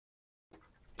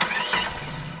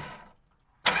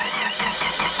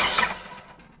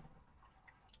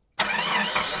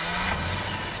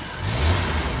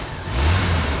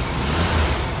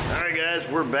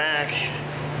we're back.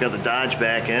 Got the Dodge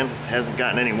back in. Hasn't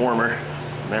gotten any warmer.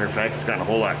 Matter of fact, it's gotten a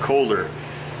whole lot colder.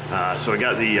 So I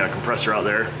got the compressor out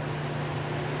there.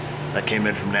 That came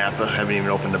in from Napa. Haven't even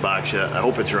opened the box yet. I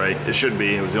hope it's right. It should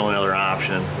be. It was the only other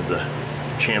option with the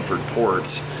chamfered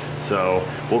ports. So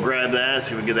we'll grab that,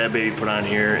 see if we can get that baby put on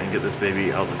here and get this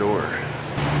baby out the door.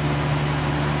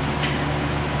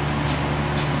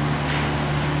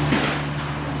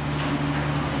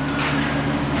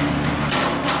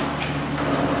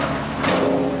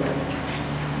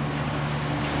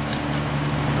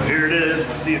 So here it is.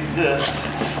 We'll see if this is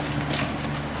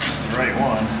the right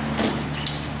one.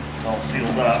 It's all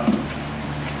sealed up.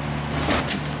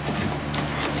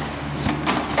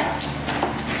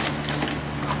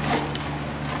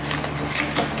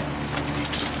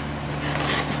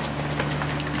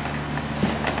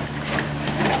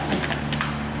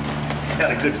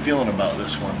 Got a good feeling about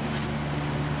this one.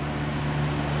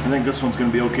 I think this one's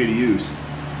going to be okay to use. I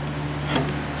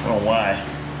don't know why.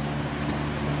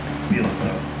 Feel it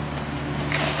though.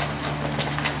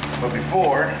 But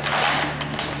before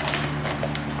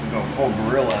we go full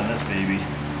gorilla on this baby,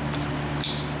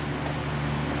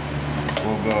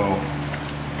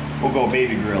 we'll go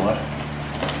baby gorilla.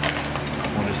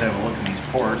 We'll just have a look at these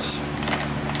ports.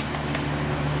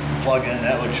 Plug in.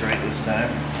 That looks right this time.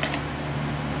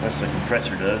 That's the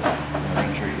compressor does.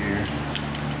 Wrench right here.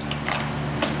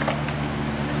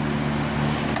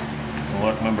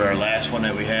 Look, remember our last one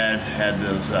that we had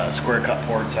those square cut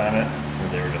ports on it, where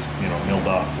they were just, you know, milled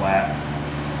off flat.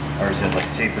 Ours had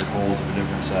like tapered holes of a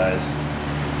different size.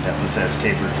 Yeah, this has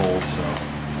tapered holes, so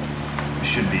it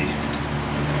should be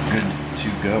good to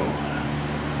go.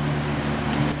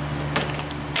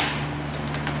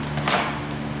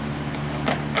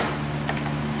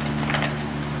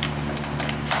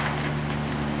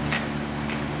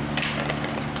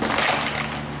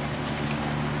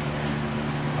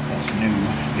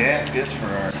 Gaskets for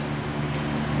our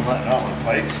inlet and outlet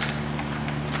pipes.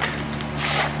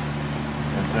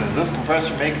 It says this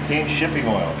compressor may contain shipping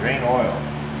oil, drain oil.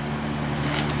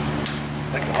 I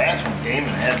think the last one came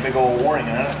and it had a big old warning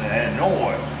on it that it had no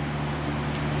oil.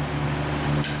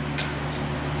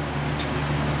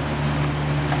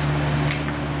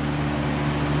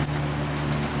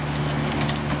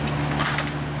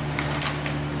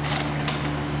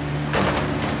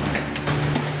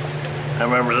 I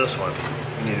remember this one.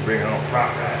 We need to bring our own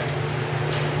prop rack.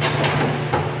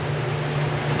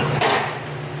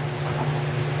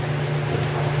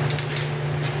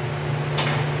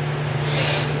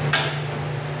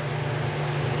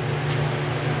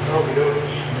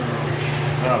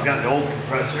 Well, I've got the old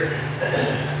compressor.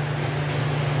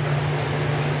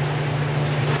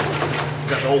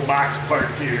 Got the old box of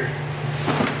parts here. I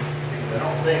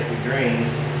don't think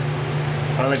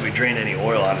we drained any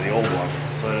oil out of the old one.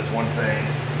 So that is one thing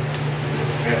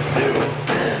we have to do.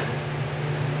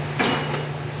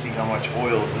 See how much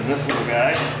oil is in this little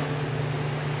guy.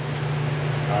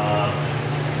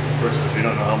 Of course, because we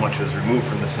don't know how much was removed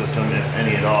from the system, if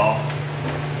any at all.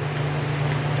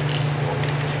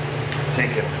 We'll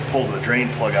take and pull the drain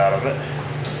plug out of it.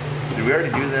 Did we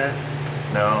already do that?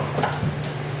 No,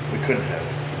 we couldn't have.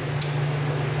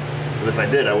 But if I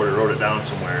did, I would have wrote it down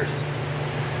somewhere.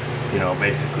 You know,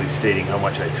 basically stating how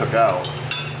much I took out. So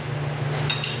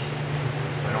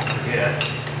I don't forget.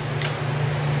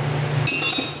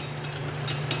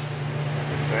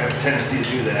 I have a tendency to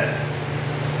do that.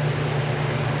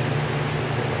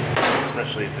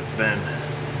 Especially if it's been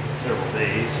several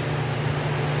days.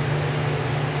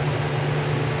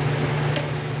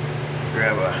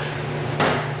 Grab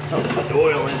something to put the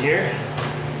oil in here.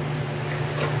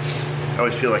 I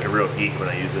always feel like a real geek when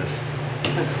I use this.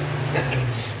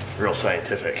 Real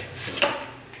scientific. So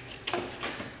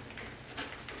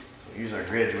use our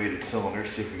graduated cylinder,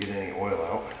 see if we get any oil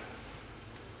out.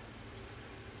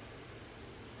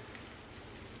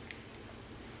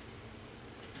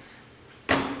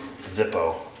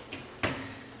 Zippo.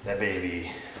 That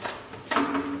baby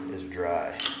is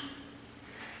dry.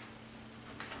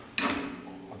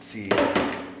 Let's see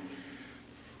if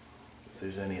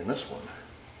there's any in this one.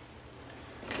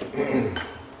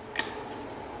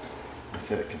 It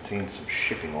said it contains some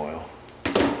shipping oil.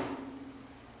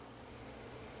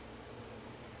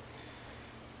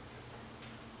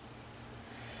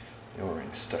 The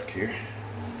O-ring's stuck here.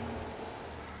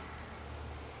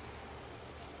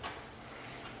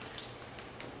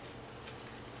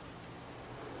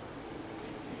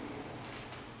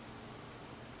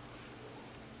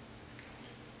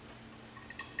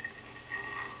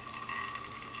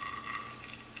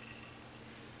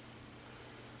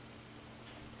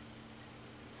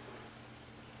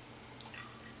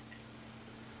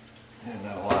 And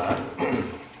not a lot.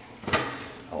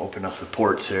 I'll open up the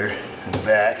ports there in the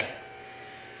back.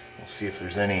 We'll see if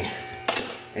there's any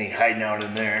hiding out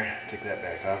in there. Take that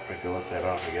back off. I could let that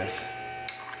off, I guess.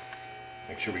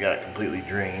 Make sure we got it completely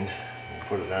drained. We'll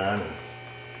put it on. And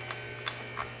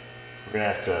we're gonna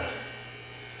have to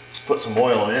put some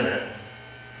oil in it.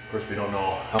 Of course, we don't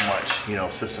know how much, you know,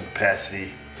 system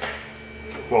capacity.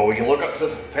 Well, we can look up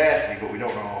system capacity, but we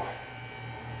don't know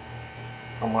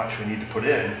how much we need to put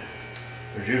in.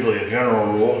 There's usually a general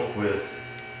rule with,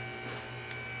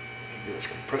 get this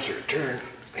compressor to turn.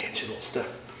 Man, she's a little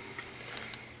stiff.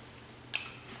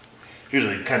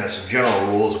 Usually kind of some general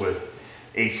rules with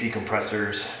AC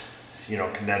compressors, you know,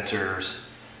 condensers,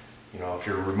 you know, if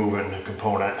you're removing a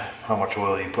component, how much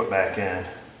oil you put back in.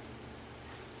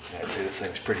 I'd say this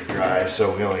thing's pretty dry,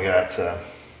 so we only got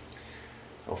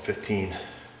 15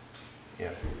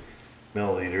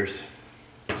 milliliters,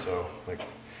 so like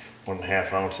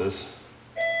 1.5 ounces.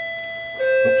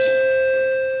 Oops.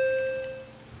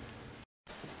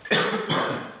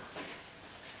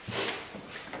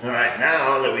 All right,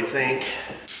 now that we think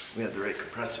we have the right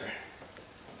compressor,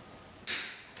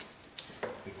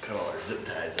 we can cut all our zip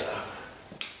ties off.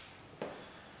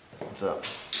 What's up?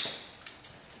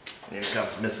 Here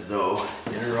comes Mrs. O,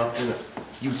 interrupting a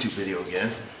YouTube video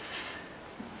again.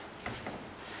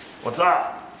 What's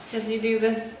up? Because you do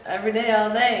this every day, all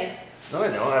day. No, I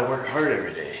know. I work hard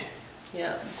every day.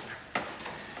 Yeah.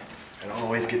 I don't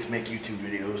always get to make YouTube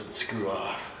videos and screw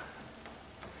off.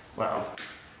 Well,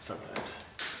 sometimes.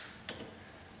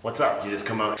 What's up? You just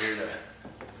come out here to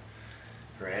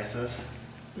harass us?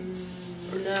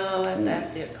 No, I have to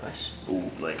ask you a question.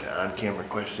 Ooh, like an on-camera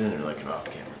question or like an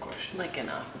off-camera question? Like an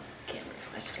off-camera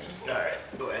question. Alright,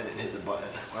 go ahead and hit the button.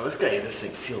 Wow, this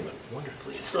thing sealed up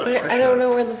wonderfully. It's not I don't know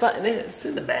where the button is. It's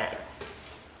in the back.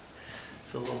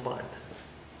 It's a little button.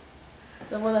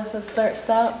 The one that says start,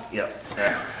 stop? Yep.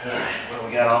 Alright, well,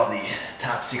 we got all the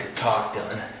top secret talk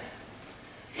done.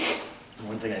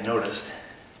 One thing I noticed,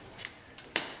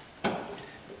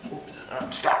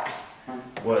 I'm stuck,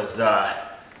 was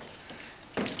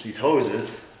these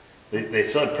hoses, they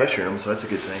still had pressure in them, so that's a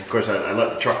good thing. Of course, I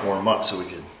let the truck warm up so we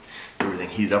could get everything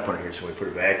heated up under here, so when we put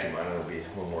a vacuum on it, it'll be a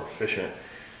little more efficient.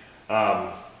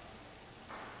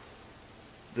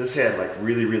 This had like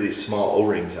really, really small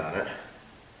O-rings on it,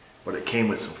 but it came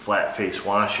with some flat face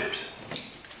washers.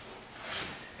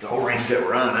 The O-rings that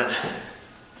were on it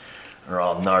are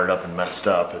all gnarred up and messed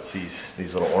up. It's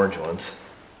these little orange ones.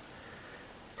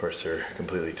 Of course, they're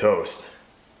completely toast.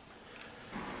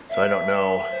 So I don't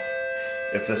know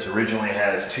if this originally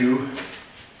has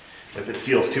if it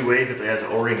seals two ways, if it has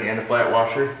an O-ring and a flat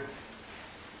washer.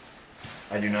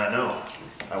 I do not know.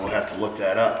 I will have to look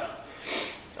that up.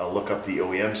 I'll look up the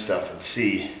OEM stuff and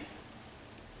see.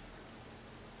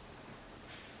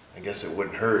 I guess it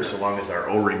wouldn't hurt so long as our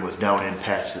O-ring was down in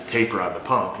past the taper on the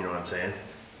pump, you know what I'm saying?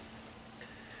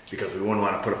 Because we wouldn't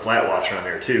want to put a flat washer on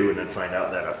there too and then find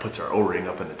out that it puts our O-ring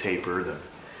up in the taper, then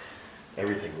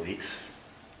everything leaks.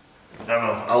 I don't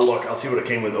know, I'll look, I'll see what it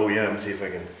came with OEM, see if I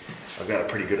can, I've got a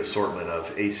pretty good assortment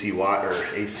of AC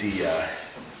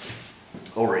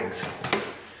O-rings.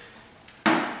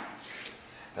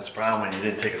 That's the problem when you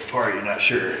didn't take it apart, you're not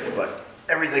sure, but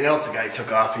everything else the guy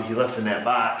took off, he left in that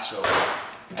box, so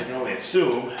I can only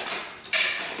assume,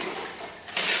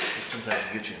 sometimes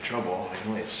it gets you in trouble, I can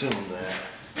only assume that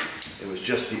it was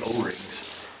just the O-rings.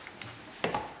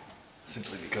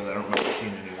 Simply because I don't remember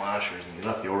seeing any washers, and he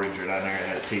left the O-rings right on there and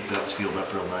had it taped up, sealed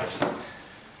up real nice.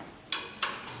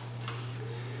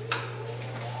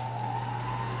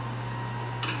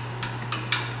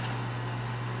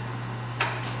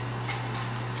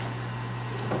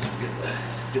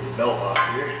 Get the belt off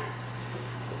here.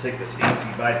 I'll take this AC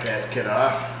bypass kit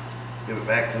off, give it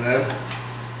back to them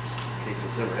in case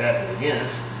this ever happens again.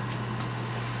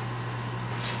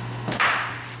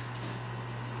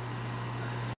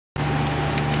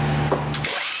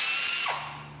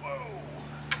 Whoa!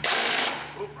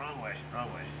 Oh, wrong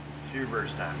way. She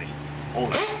reversed on me. Hold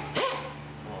it. A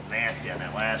little nasty on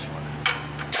that last one.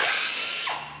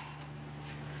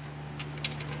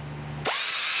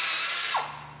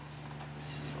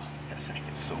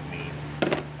 It's so mean. I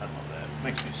love that. It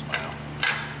makes me smile.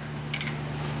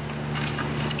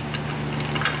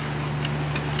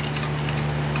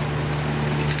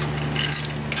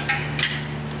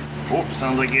 Oh,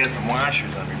 sounds like you had some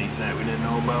washers underneath that we didn't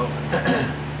know about.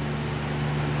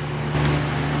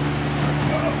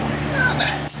 Oh my God.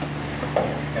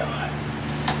 Here we go.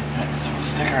 Alright, so we'll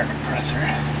stick our compressor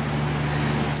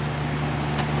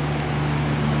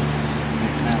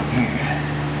down here.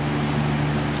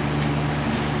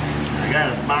 I got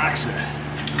a box of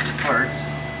parts.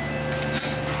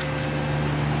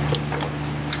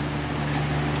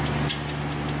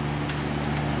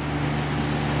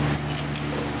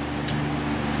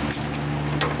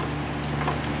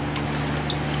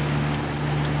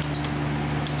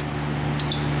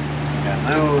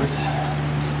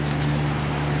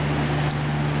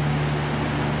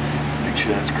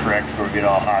 sure that's correct before we get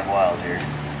all hog wild here.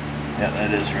 Yeah,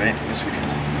 that is right. I guess we can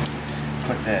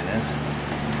click that in.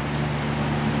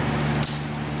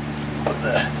 Put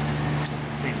the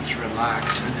famous red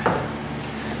locks in.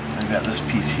 I've got this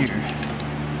piece here.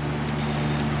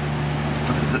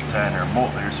 Put a zip tie in or a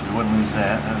bolt there so we wouldn't lose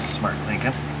that. That was smart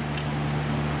thinking.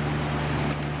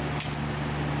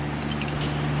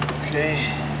 Okay.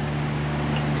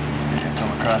 And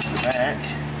come across the back.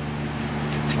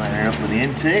 Line her up with the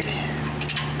intake.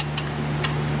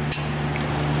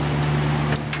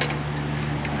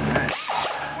 Alright.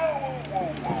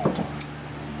 Whoa.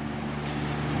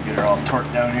 Get her all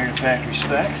torqued down here to factory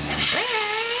specs.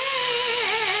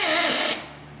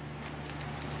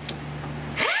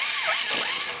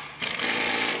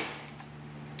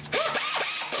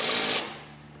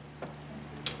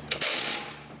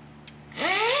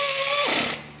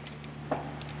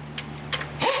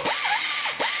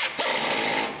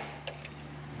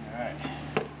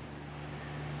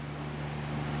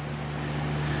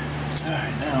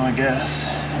 Alright, now I guess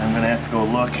I'm going to have to go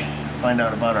look, find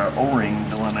out about our O-ring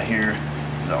dilemma here.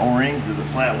 Is it O-rings, is it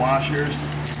flat washers?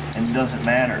 And it doesn't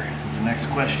matter, is the next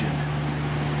question.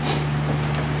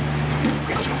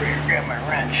 Reach over here, grab my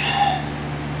wrench.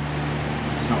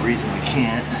 There's no reason we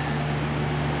can't.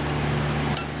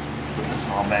 Put this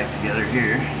all back together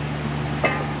here.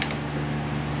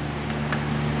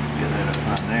 Get that up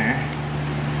on there.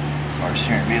 Our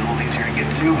steering wheel will be a little easier to get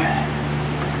to.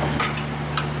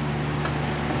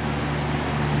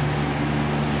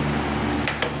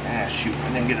 Shoot,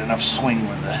 I didn't get enough swing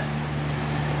with the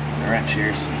wrench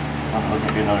here, so I'll hook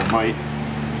and get another bite.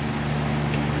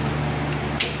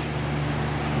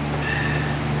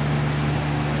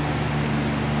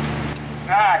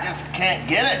 I just can't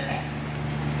get it.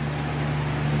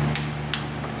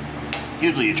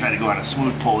 Usually you try to go on a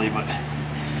smooth pulley, but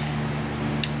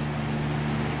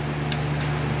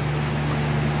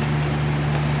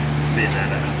being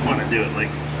that I want to do it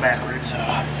like backwards,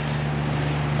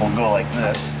 we'll go like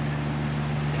this.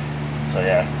 So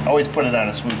yeah, always put it on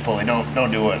a smooth pulley.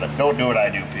 Don't do what I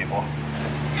do, people.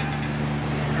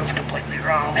 That's completely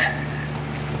wrong.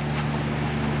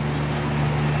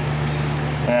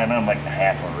 And I'm like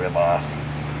half a rib off.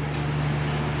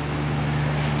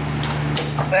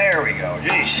 There we go.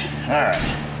 Jeez. All right,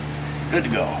 good to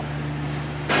go. All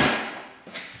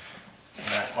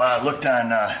right, well, I looked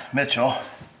on Mitchell.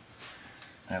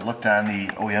 I looked on the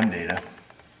OEM data.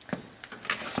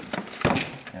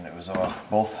 Was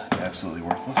both absolutely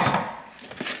worthless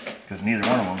because neither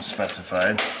one of them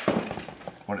specified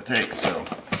what it takes. So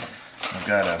I've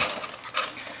got a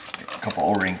couple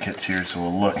O-ring kits here, so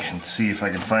we'll look and see if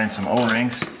I can find some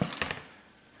O-rings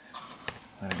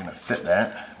that are going to fit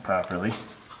that properly.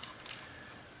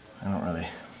 I don't really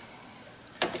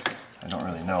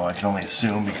know. I can only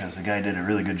assume because the guy did a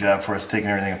really good job for us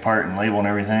taking everything apart and labeling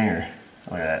everything. Or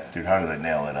look at that, dude! How did I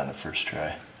nail it on the first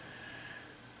try?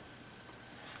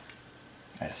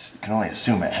 I can only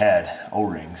assume it had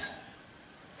O-rings.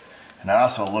 And I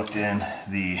also looked in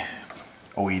the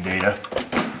OE data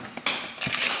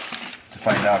to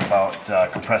find out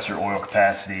about compressor oil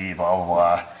capacity, blah, blah,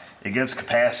 blah. It gives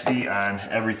capacity on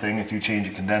everything. If you change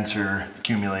a condenser,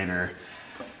 accumulator,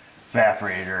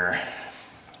 evaporator,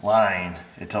 line,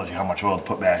 it tells you how much oil to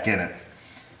put back in it.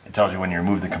 It tells you when you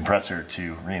remove the compressor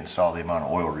to reinstall the amount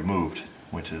of oil removed,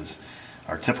 which is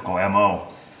our typical MO.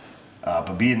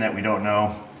 But being that we don't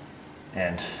know,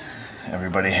 and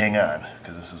everybody hang on,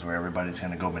 because this is where everybody's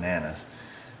going to go bananas.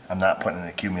 I'm not putting an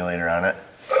accumulator on it.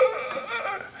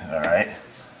 Alright,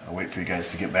 I'll wait for you guys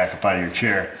to get back up out of your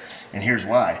chair. And here's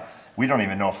why. We don't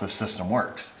even know if this system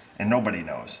works, and nobody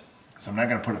knows. So I'm not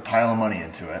going to put a pile of money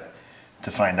into it to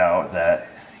find out that,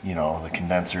 you know, the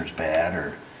condenser is bad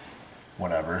or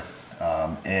whatever.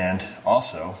 And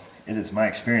also, it is my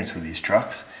experience with these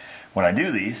trucks, when I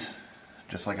do these,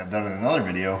 just like I've done in another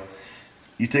video,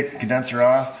 you take the condenser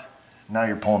off, now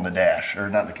you're pulling the dash, or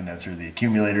not the condenser, the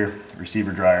accumulator,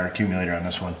 receiver dryer, accumulator on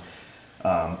this one.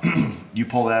 You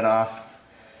pull that off,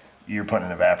 you're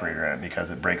putting an evaporator in it because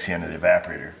it breaks the end of the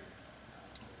evaporator.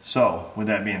 So, with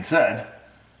that being said,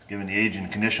 given the age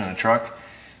and condition of the truck,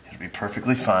 it'll be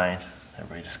perfectly fine.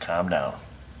 Everybody just calm down.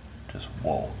 Just,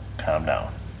 whoa, calm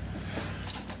down.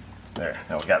 There,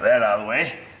 now we got that out of the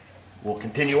way. We'll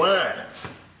continue on.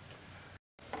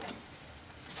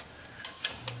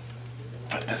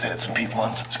 But just had some people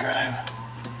unsubscribe.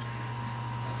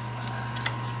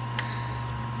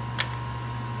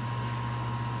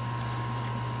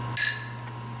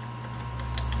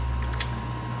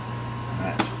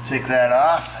 Alright, so we'll take that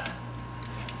off.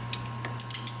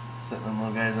 Set them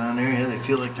little guys on there. Yeah, they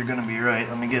feel like they're going to be right.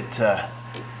 Let me get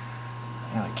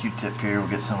Got a Q-tip here. We'll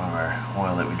get some of our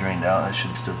oil that we drained out. That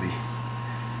should still be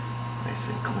nice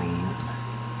and clean and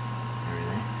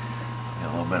everything. Got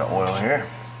a little bit of oil here.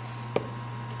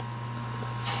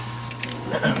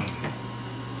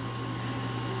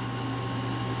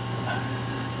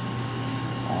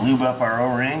 We'll lube up our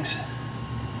O-rings.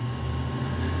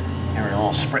 Give her a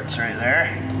little spritz right there.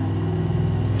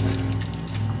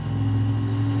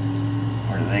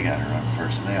 Where do they got to run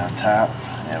first? Are they on top?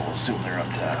 Yeah, we'll assume they're up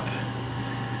top.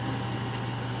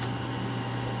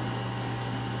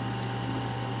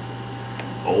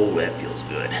 Oh, that feels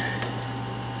good.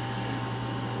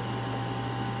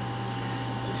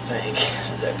 What do you think?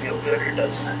 Does that feel good or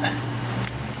doesn't it?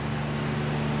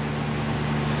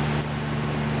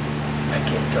 I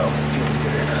can't tell if it feels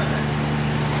good or not.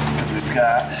 Because we've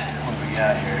got, what do we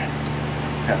got here?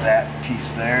 We've got that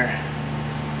piece there.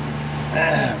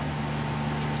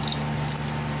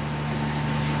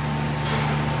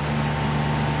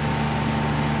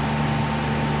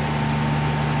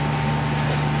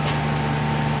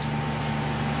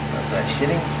 Is that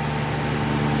hitting? I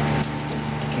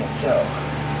can't tell.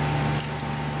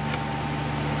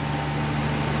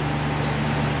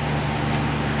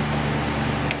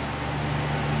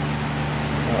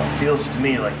 Well, it feels to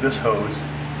me like this hose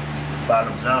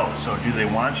bottoms out. So do they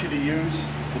want you to use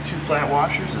the 2 flat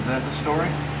washers? Is that the story?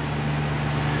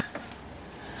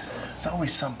 It's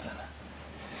always something.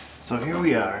 So here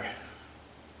we are.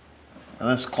 Now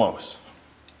that's close.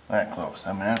 That close.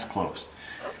 I mean, that's close.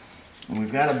 And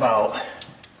we've got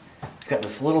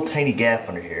this little tiny gap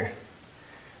under here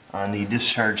on the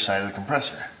discharge side of the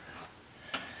compressor.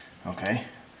 Okay.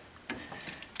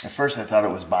 At first I thought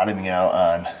it was bottoming out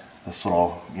on this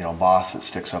little, boss that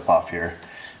sticks up off here,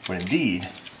 but indeed,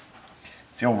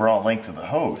 it's the overall length of the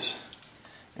hose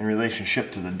in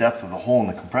relationship to the depth of the hole in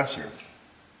the compressor.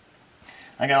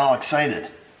 I got all excited.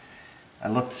 I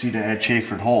looked to see if it had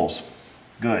chamfered holes.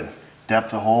 Good.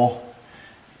 Depth of hole,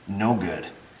 no good.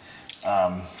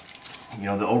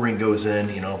 The O-ring goes in,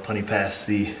 plenty past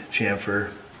the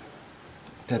chamfer.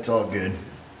 That's all good.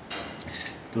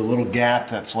 The little gap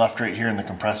that's left right here in the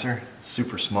compressor,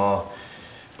 super small,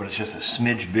 but it's just a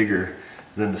smidge bigger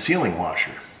than the sealing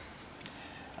washer.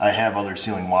 I have other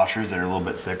sealing washers that are a little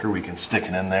bit thicker. We can stick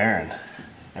it in there and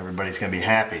everybody's going to be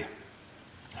happy.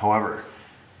 However,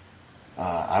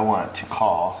 I want to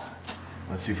call,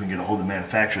 let's see if we can get a hold of the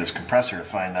manufacturer of this compressor to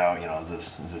find out,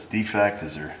 is this defect?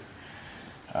 Is there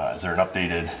an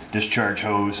updated discharge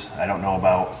hose I don't know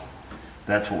about?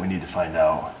 That's what we need to find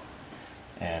out.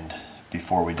 And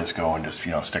before we just go and just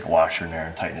stick a washer in there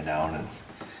and tighten it down and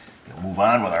move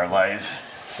on with our lives.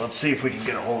 So let's see if we can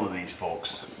get a hold of these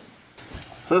folks.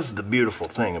 So this is the beautiful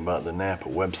thing about the Napa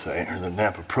website, or the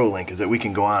Napa ProLink, is that we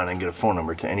can go on and get a phone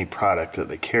number to any product that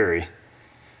they carry.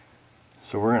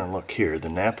 So we're going to look here. The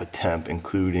Napa Temp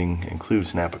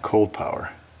includes Napa Cold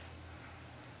Power.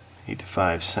 8 to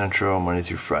 5 Central, Monday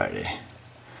through Friday.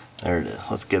 There it is.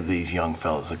 Let's give these young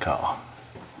fellas a call.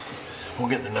 We'll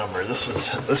get the number. This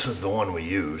is the one we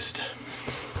used.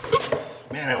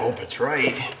 Man, I hope it's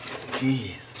right.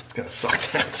 Jeez, it's gonna suck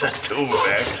to have that tool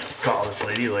back. Call this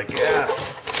lady like, yeah,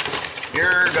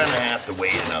 you're gonna have to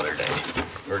wait another day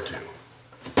or 2.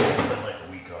 It's been like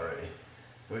a week already.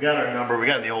 We got our number. We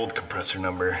got the old compressor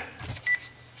number.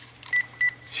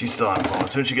 She's still on the phone.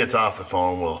 As soon as she gets off the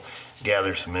phone, we'll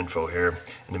gather some info here.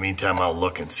 In the meantime, I'll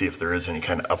look and see if there is any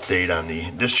kind of update on the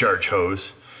discharge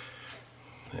hose,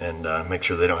 and make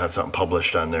sure they don't have something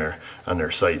published on their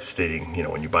site stating,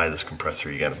 when you buy this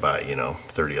compressor, you got to buy,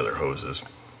 30 other hoses.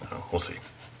 We'll see.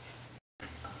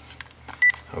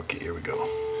 Okay, here we go.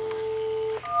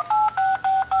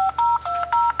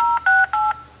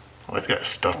 Oh, I've got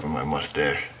stuff in my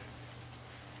mustache.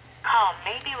 Call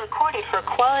may be recorded for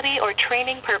quality or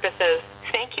training purposes.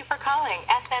 Thank you for calling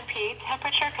SMP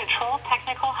Temperature Control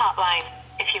Technical Hotline.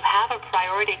 If you have a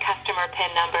priority customer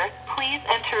PIN number, please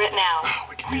enter it now.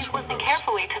 Please listen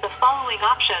carefully to the following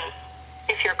options.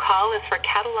 If your call is for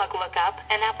catalog lookup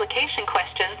and application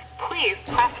questions, please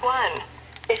press 1.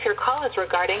 If your call is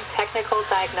regarding technical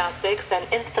diagnostics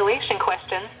and installation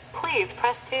questions, please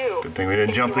press 2. Good thing we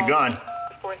didn't jump the gun.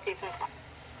 Four Seasons.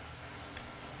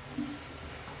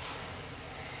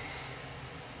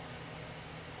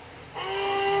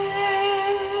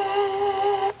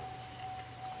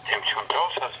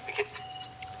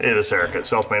 Hey, this is Eric at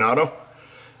Self-Made Auto.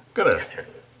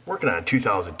 Working on a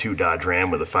 2002 Dodge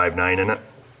Ram with a 5.9 in it,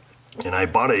 and I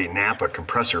bought a Napa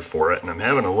compressor for it, and I'm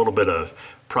having a little bit of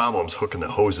problems hooking the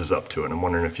hoses up to it. I'm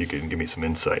wondering if you can give me some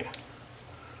insight.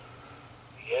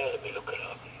 Yeah, let me look it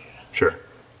up. Sure.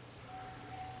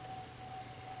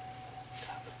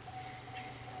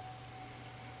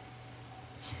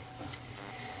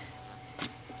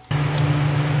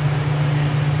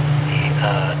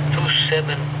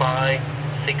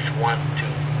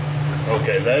 275612.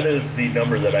 Okay, that is the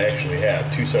number that I actually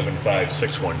have,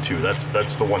 275612.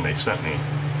 That's the one they sent me.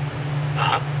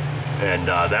 And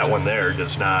that one there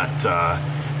does not,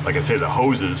 like I say, the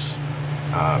hoses,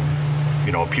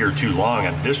 you know, appear too long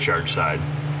on the discharge side.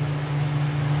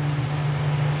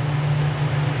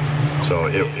 So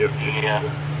yeah.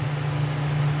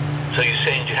 So you're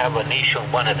saying you have an issue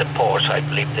on one of the ports? I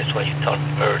believe that's what you told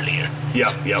me earlier.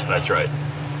 Yep, that's right.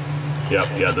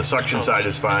 Yep, Okay. yeah, the suction side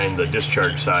is fine. The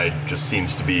discharge side just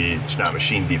seems to be, it's not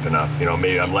machine deep enough. You know,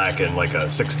 maybe I'm lacking like a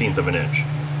 1/16 of an inch.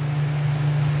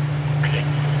 Okay.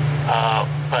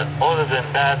 But other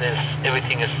than that,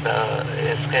 everything is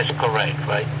correct,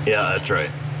 right? Yeah, that's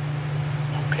right.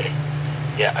 Okay.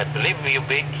 Yeah, I believe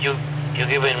you're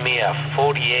giving me a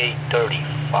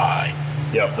 4835.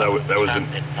 Yep, that was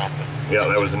yeah,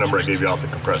 that was the number I gave you off the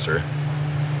compressor.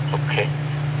 Okay.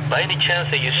 By any chance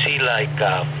that you see like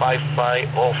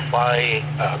 5505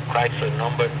 Chrysler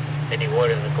number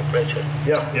anywhere in the compressor?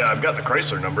 Yeah, I've got the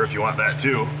Chrysler number if you want that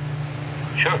too.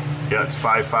 Sure. Yeah, it's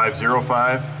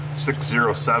 5505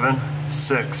 607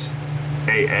 6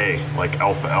 AA, like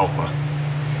Alpha Alpha.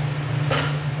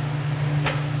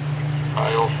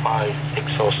 505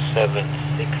 607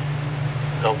 6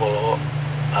 double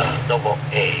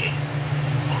A.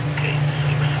 Okay,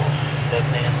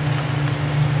 607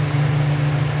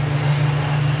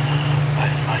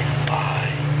 555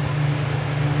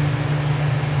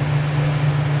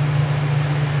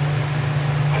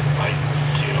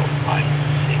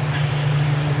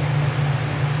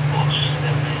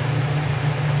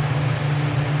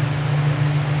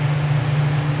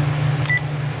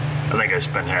 I think I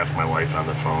spent half my life on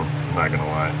the phone, I'm not gonna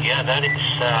lie. Yeah, that is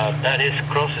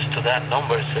closest to that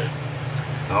number, sir.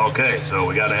 Okay, so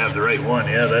we gotta have the right one.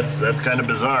 Yeah, that's kind of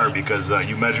bizarre because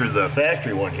you measure the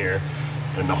factory one here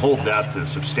and the hole depth is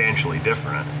substantially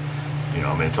different. You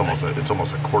know, I mean, it's almost a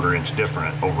 1/4 inch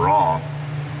different overall.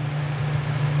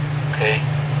 Okay.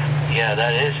 Yeah,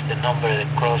 that is the number that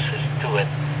closest to it.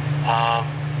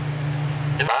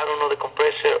 I don't know the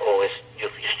compressor, or you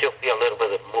still feel a little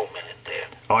bit of movement in there.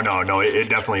 Oh no, it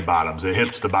definitely bottoms. It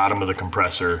hits the bottom of the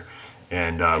compressor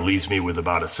and leaves me with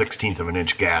about a 1/16 of an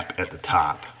inch gap at the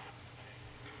top.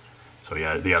 So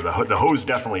yeah, the hose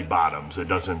definitely bottoms. It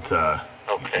doesn't.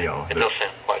 Okay. You know, it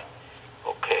doesn't quite.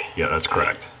 Okay. Yeah, that's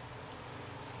correct.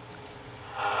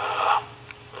 I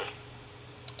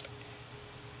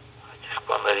just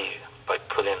wonder if I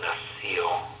put in a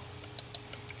seal.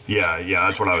 Yeah,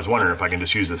 that's what I was wondering, if I can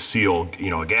just use a seal, you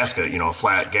know, a gasket, you know, a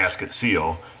flat gasket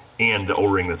seal, and the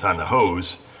O-ring that's on the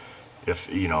hose, if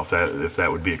that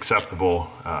would be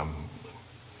acceptable. But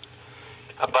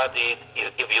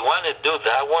if you want to do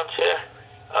that one, sir,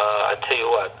 I tell you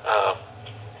what,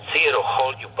 see, it'll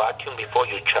hold you vacuum before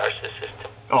you charge the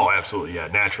system. Oh, absolutely, yeah.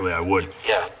 Naturally, I would.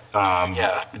 Yeah.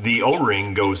 Yeah. The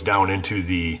O-ring goes down into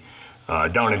the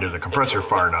compressor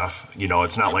far enough. You know,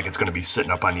 it's not like it's going to be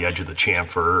sitting up on the edge of the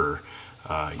chamfer, or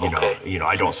you know,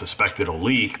 I don't suspect it'll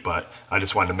leak, but I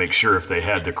just wanted to make sure if they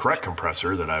had the correct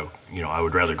compressor that I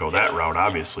would rather go that route,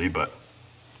 obviously, but.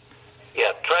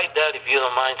 Yeah, try that if you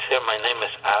don't mind, sir. My name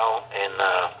is Al, and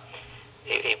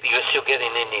if you're still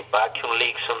getting any vacuum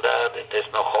leaks on that, if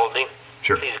there's no holding,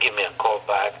 Sure. Please give me a call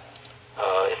back.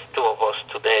 It's two of us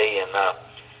today, and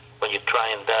when you're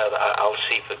trying that, I'll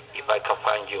see if I can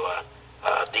find you a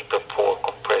deeper pour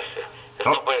compressor. It's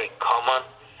not very common,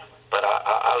 but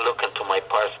I'll look into my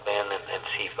parts bin and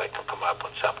see if I can come up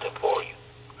with something for you.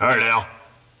 All right, Al.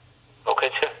 Okay,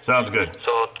 sir? Sounds good.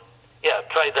 So, yeah,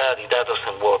 try that. If that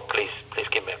doesn't work, please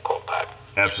give me a call back.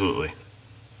 Absolutely.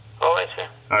 All right, sir.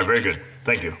 All right, very good.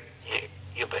 Thank you.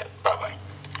 You bet. Bye-bye.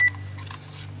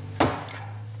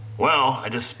 Well, I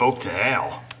just spoke to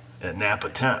Al at Napa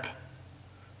Temp.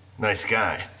 Nice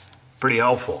guy. Pretty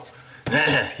helpful.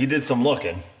 He did some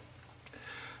looking.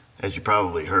 As you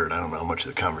probably heard, I don't know how much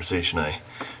of the conversation I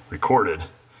recorded.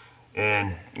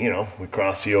 And, you know, we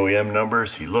crossed the OEM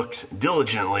numbers. He looked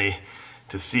diligently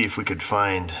to see if we could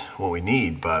find what we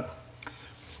need, but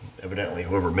evidently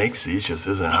whoever makes these just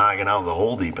isn't hogging out the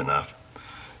hole deep enough.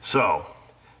 So,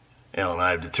 Al and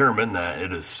I have determined that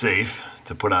it is safe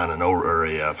to put on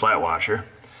a flat washer,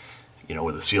 you know,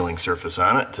 with a sealing surface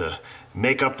on it to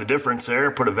make up the difference there,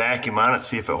 put a vacuum on it,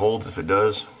 see if it holds. If it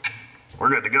does, we're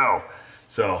good to go.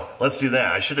 So let's do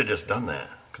that. I should have just done that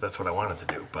because that's what I wanted to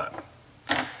do, but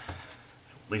at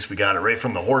least we got it right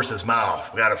from the horse's mouth.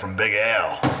 We got it from Big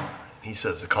Al. He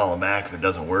says to call him back if it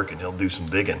doesn't work, and he'll do some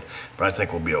digging, but I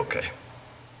think we'll be okay.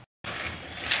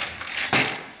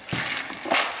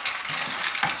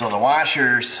 So the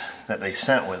washers that they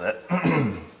sent with it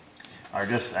are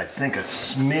just, I think, a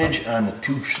smidge on the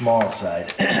too small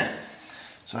side.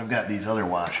 So I've got these other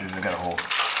washers. I've got a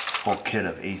whole kit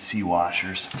of AC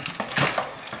washers,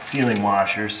 sealing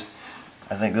washers.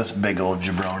 I think this big old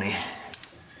jabroni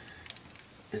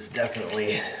is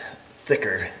definitely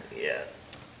thicker. Yeah,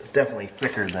 it's definitely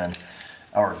thicker than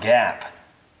our Gap.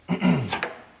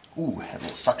 Ooh, had a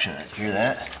little suction in it. Hear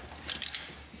that?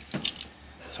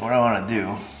 So what I want to do,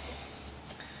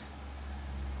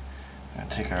 I'm going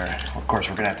to take our, of course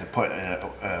we're going to have to put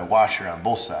a washer on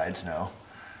both sides now.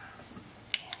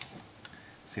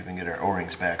 See if we can get our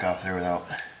O-rings back off there without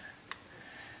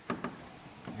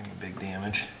any big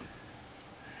damage.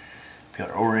 Peel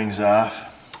our O-rings off.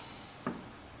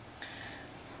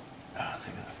 Oh, is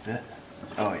it going to fit?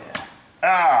 Oh yeah.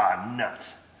 Ah,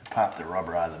 nuts. Pop the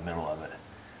rubber out of the middle of it.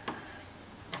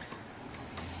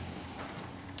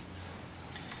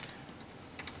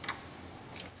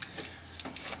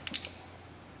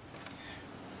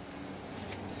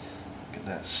 Get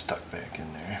that stuck back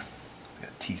in there.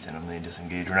 Got teeth in them, they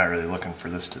disengage. We're not really looking for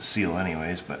this to seal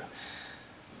anyways, but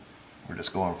we're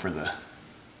just going for the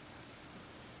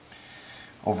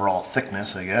overall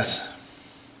thickness, I guess.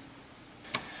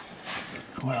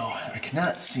 Well, I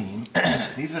cannot seem,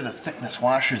 these are the thickness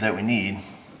washers that we need,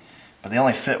 but they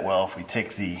only fit well if we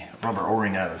take the rubber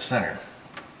O-ring out of the center.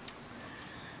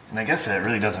 And I guess that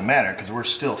really doesn't matter because we're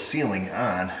still sealing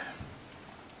on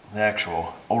the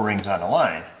actual O-rings on the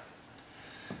line.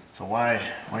 So why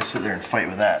sit there and fight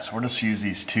with that? So we'll just use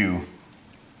these two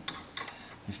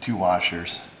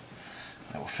washers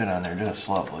that will fit on there just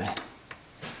slightly.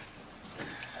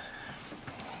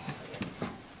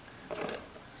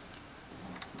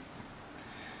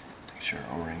 Make sure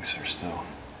our O-rings are still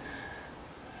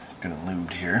good and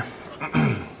lubed here.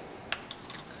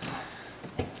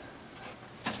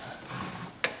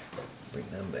 Bring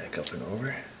them back up and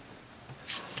over.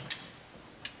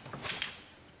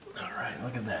 Alright,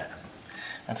 look at that.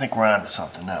 I think we're on to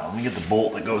something now. Let me get the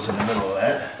bolt that goes in the middle of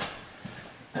that.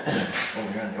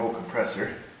 Over here on the old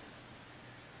compressor.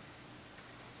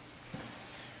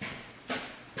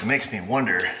 It makes me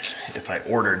wonder if I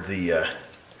ordered the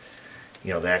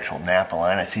the actual Napa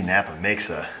line. I see Napa makes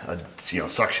a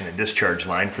suction and discharge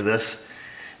line for this,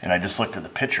 and I just looked at the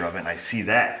picture of it and I see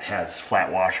that has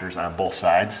flat washers on both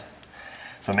sides.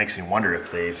 So it makes me wonder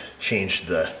if they've changed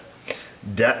the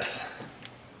depth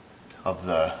of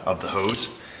the hose,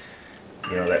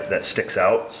 that sticks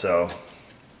out. So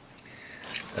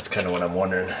that's kind of what I'm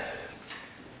wondering.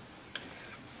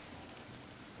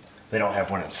 They don't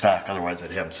have one in stock, otherwise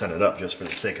I'd have them send it up just for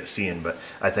the sake of seeing, but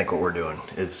I think what we're doing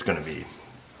is going to be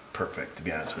perfect, to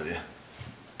be honest with you.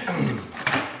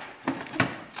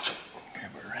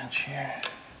 Grab a wrench here.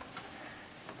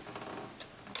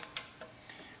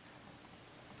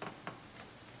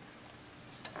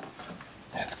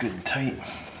 That's good and tight.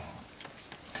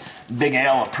 Big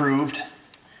Al approved.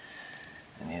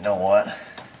 And you know what?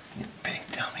 You big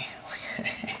dummy.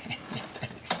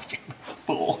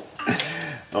 Fool.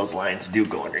 Those lines do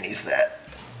go underneath that.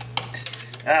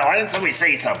 Oh, why didn't somebody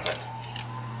say something?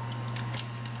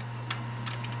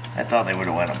 I thought they would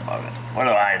have went above it. What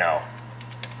do I know?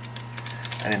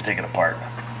 I didn't take it apart.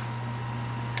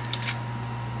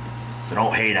 So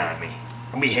don't hate on me.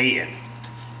 Don't be hating.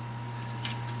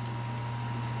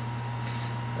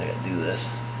 I gotta do this.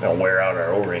 I'm gonna wear out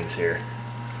our O-rings here.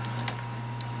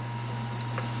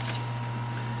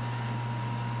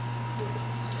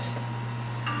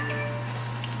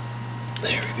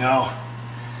 There we go.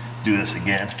 Do this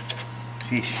again.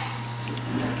 Sheesh.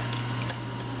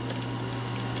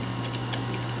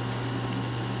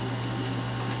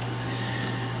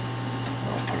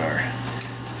 We'll put our,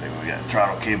 say we got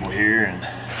throttle cable here and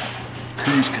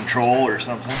cruise control or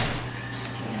something.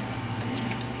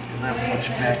 Get that push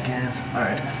back in. All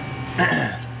right.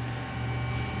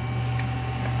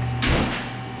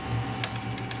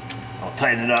 I'll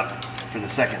tighten it up for the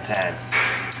second time.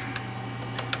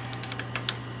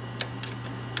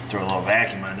 Throw a little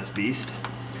vacuum on this beast.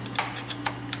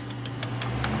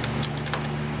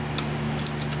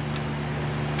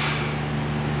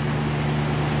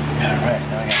 Alright,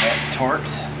 now I got that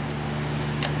torqued.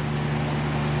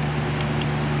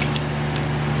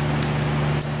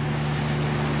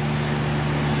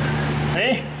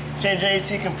 See? Change an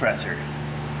AC compressor.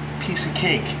 Piece of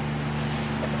cake.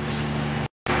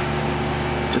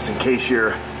 Just in case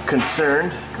you're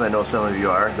concerned, because I know some of you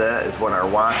are, that is what our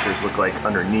washers look like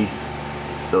underneath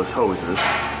those hoses.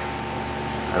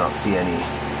 I don't see any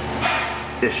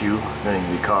issue going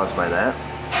to be caused by that.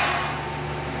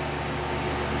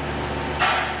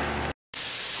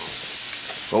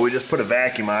 Well, we just put a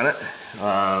vacuum on it.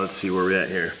 Let's see where we're at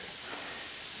here.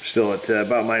 Still at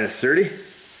about -30.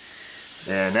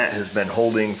 And that has been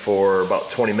holding for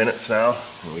about 20 minutes now.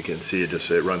 And we can see it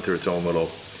run through its own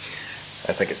little,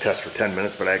 I think it tests for 10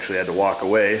 minutes, but I actually had to walk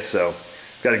away. So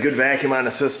got a good vacuum on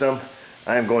the system.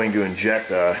 I am going to inject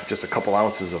just a couple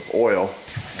ounces of oil,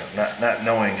 not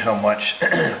knowing how much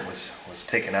was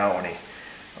taken out when he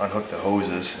unhooked the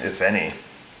hoses, if any.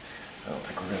 I don't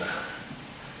think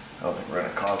we're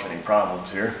gonna cause any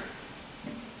problems here.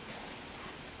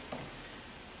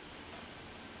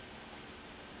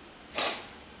 So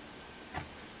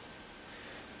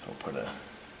we'll put an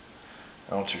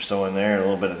ounce or so in there, a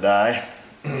little bit of dye.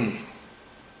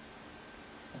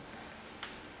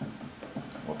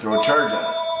 We'll throw a charge on it.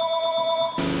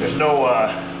 There's no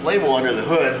label under the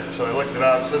hood, so I looked it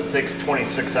up. It says it takes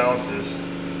 26 ounces.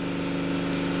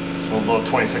 So we'll blow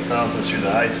 26 ounces through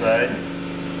the high side.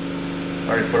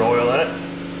 Already put oil in it.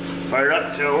 Fire it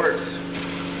up, see how it works.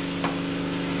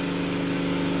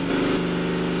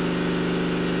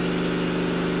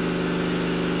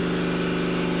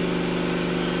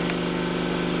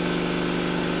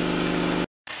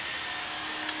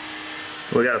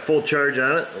 We got a full charge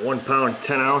on it, 1 pound,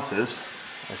 10 ounces.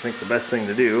 I think the best thing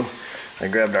to do, I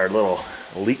grabbed our little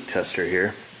leak tester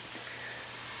here.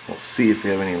 We'll see if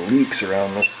we have any leaks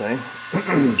around this thing.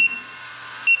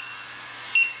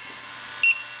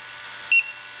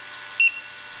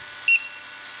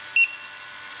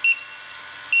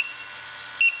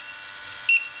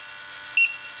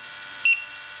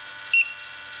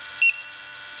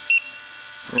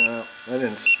 Well, I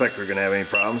didn't suspect we were going to have any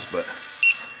problems, but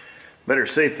better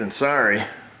safe than sorry.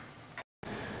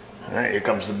 Alright, here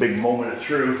comes the big moment of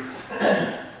truth.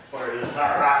 Fire this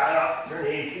hot rod up, turn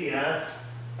the AC on.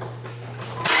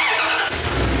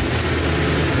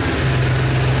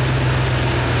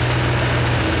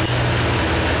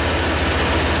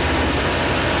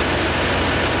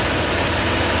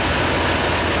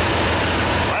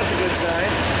 That's a good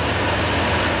sign.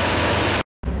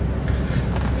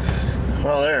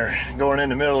 Well, there, going in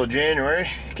the middle of January,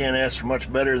 you can't ask for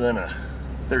much better than a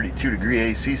 32-degree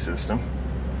AC system.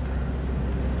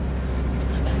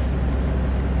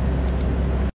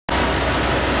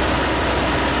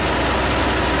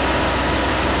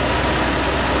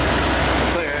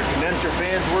 Looks like our condenser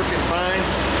fan's working fine.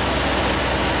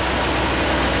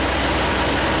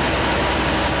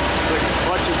 Looks like the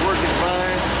clutch is working fine.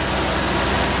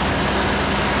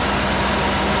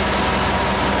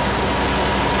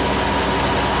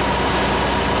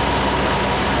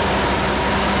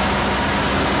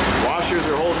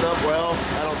 Are holding up well.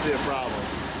 I don't see a problem.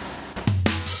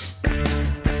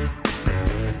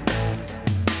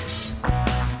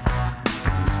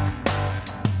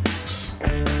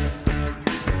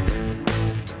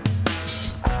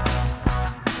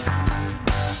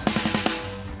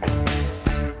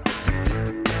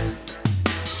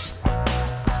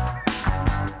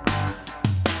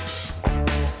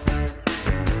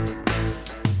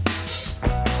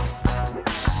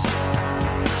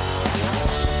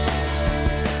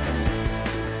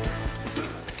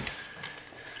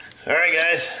 Alright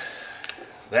guys,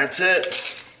 that's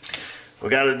it. We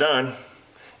got it done.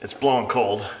 It's blowing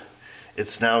cold.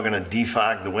 It's now going to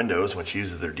defog the windows, which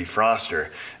uses their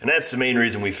defroster. And that's the main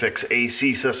reason we fix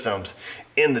AC systems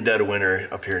in the dead of winter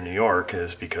up here in New York,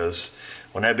 is because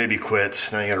when that baby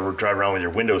quits, now you got to drive around with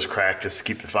your windows cracked just to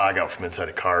keep the fog out from inside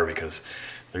a car, because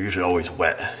they're usually always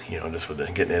wet, you know, just with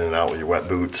getting in and out with your wet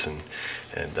boots and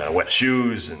wet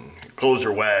shoes, and clothes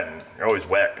are wet, and they're always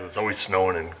wet because it's always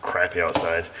snowing and crappy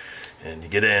outside. And you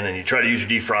get in and you try to use your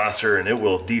defroster and it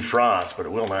will defrost, but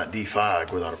it will not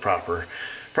defog without a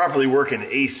properly working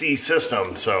AC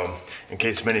system. So in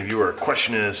case many of you are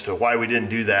questioning as to why we didn't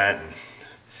do that.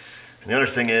 And the other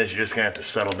thing is, you're just gonna have to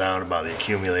settle down about the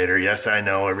accumulator. Yes, I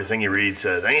know everything you read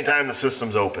says anytime the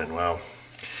system's open. Well,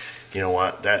 you know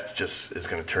what? That just is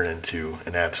gonna turn into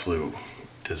an absolute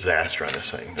disaster on this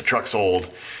thing. The truck's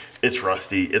old, it's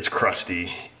rusty, it's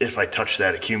crusty. If I touch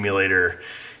that accumulator,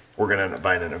 we're gonna end up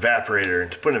buying an evaporator,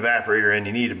 and to put an evaporator in,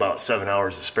 you need about 7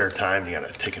 hours of spare time. You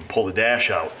gotta take and pull the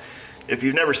dash out. If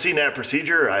you've never seen that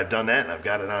procedure, I've done that and I've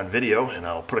got it on video, and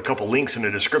I'll put a couple links in the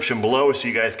description below so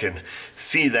you guys can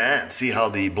see that and see how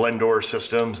the blend door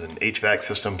systems and HVAC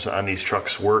systems on these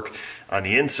trucks work on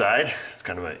the inside. It's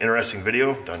kind of an interesting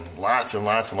video. Done lots and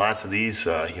lots and lots of these,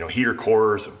 you know, heater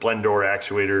cores and blend door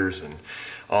actuators and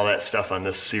all that stuff on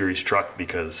this series truck,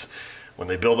 because when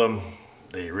they build them,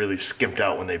 they really skimped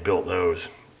out when they built those.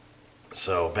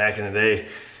 So back in the day,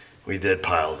 we did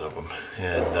piles of them.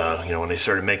 And you know, when they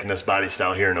started making this body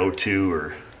style here in 02,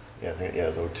 or yeah, I think it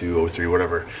was 02, 03,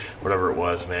 whatever it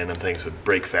was, man, them things would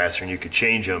break faster and you could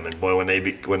change them. And boy,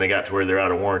 when they got to where they're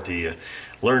out of warranty,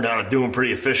 learned how to do them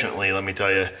pretty efficiently, let me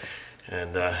tell you.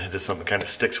 And it's just something that kind of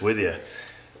sticks with you.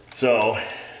 So,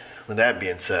 with that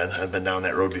being said, I've been down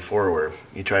that road before where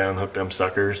you try to unhook them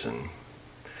suckers and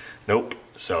nope.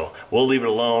 So we'll leave it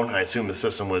alone. I assume the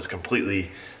system was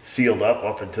completely sealed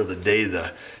up until the day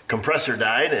the compressor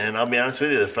died. And I'll be honest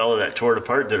with you, the fellow that tore it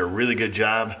apart did a really good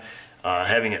job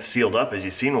having it sealed up. As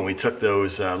you've seen when we took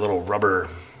those little rubber,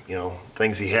 you know,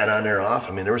 things he had on there off,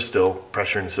 I mean, there was still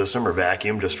pressure in the system or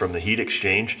vacuum just from the heat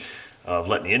exchange of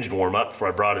letting the engine warm up before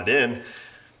I brought it in.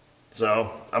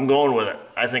 So I'm going with it.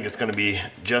 I think it's going to be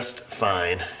just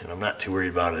fine, and I'm not too worried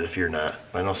about it if you're not.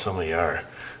 I know some of you are.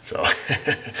 So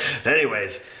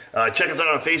anyways, check us out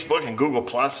on Facebook and Google+.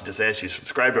 Just ask you to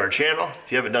subscribe to our channel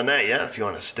if you haven't done that yet. If you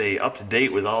want to stay up to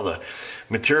date with all the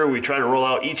material we try to roll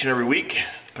out each and every week,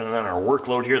 depending on our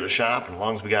workload here at the shop, and as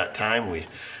long as we got time, we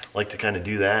like to kind of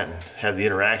do that and have the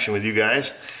interaction with you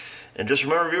guys. And just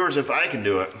remember, viewers, if I can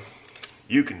do it,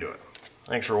 you can do it.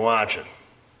 Thanks for watching.